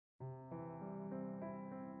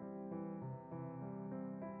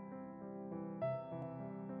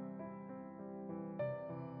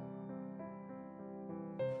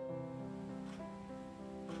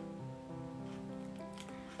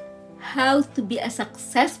how to be a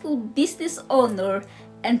successful business owner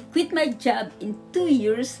and quit my job in 2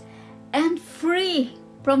 years and free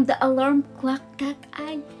from the alarm clock that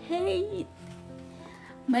I hate.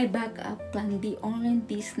 My backup plan B online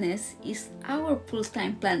business is our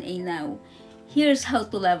full-time plan A now. Here's how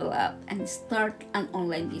to level up and start an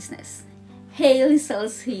online business. Hey,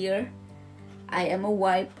 Lizelles here. I am a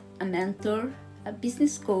wife, a mentor, a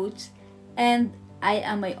business coach, and I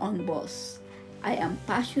am my own boss. I am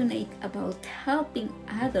passionate about helping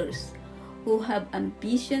others who have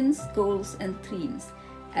ambitions, goals, and dreams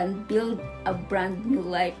and build a brand new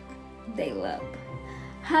life they love.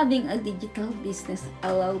 Having a digital business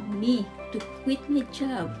allowed me to quit my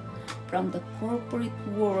job from the corporate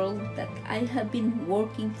world that I have been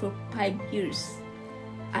working for 5 years.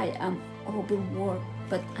 I am overworked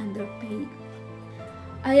but underpaid.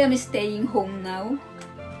 I am staying home now.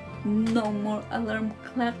 No more alarm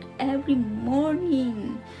clock every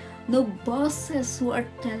morning. No bosses who are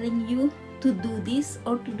telling you to do this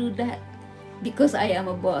or to do that, because I am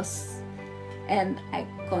a boss. And I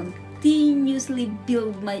continuously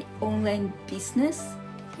build my online business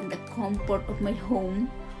in the comfort of my home.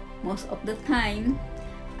 Most of the time,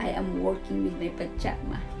 I am working with my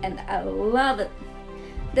pajama and I love it.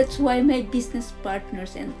 That's why my business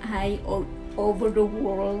partners and I all over the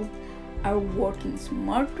world are working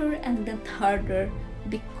smarter and not harder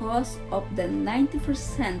because of the 90%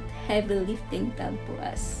 heavy lifting done for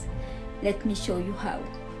us. Let me show you how.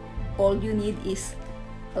 All you need is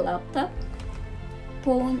a laptop,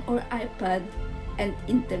 phone or iPad, and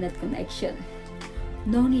internet connection.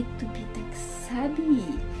 No need to be tech savvy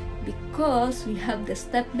because we have the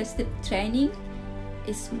step-by-step training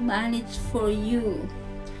is managed for you.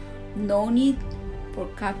 No need for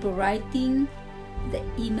copywriting. The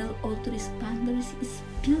email autoresponders is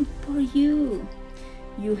built for you.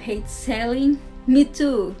 You hate selling? Me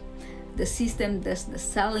too. The system does the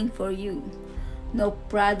selling for you. No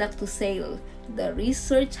product to sell. The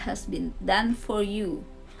research has been done for you.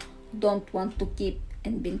 Don't want to keep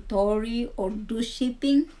inventory or do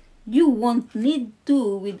shipping? You won't need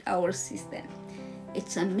to with our system.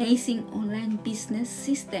 It's amazing online business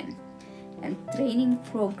system and training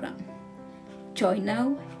program. Join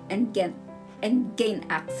now and gain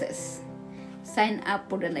access. Sign up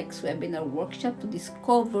for the next webinar workshop to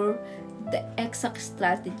discover the exact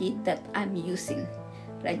strategy that I'm using.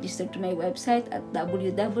 Register to my website at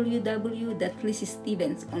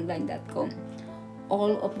www.lizstevensonline.com.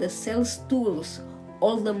 All of the sales tools,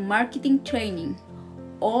 all the marketing training,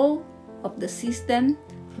 all of the system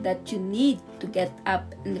that you need to get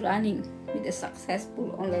up and running with a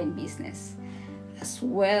successful online business, as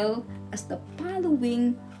well as the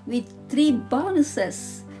following with 3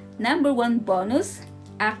 bonuses. Number 1 bonus,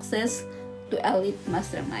 access to elite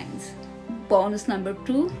masterminds. Bonus number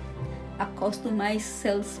 2, a customized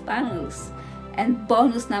sales panels. And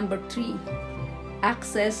bonus number 3,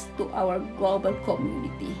 access to our global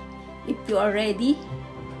community. If you are ready,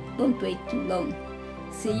 don't wait too long.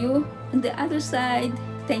 See you on the other side.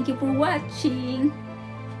 Thank you for watching.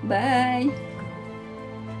 Bye.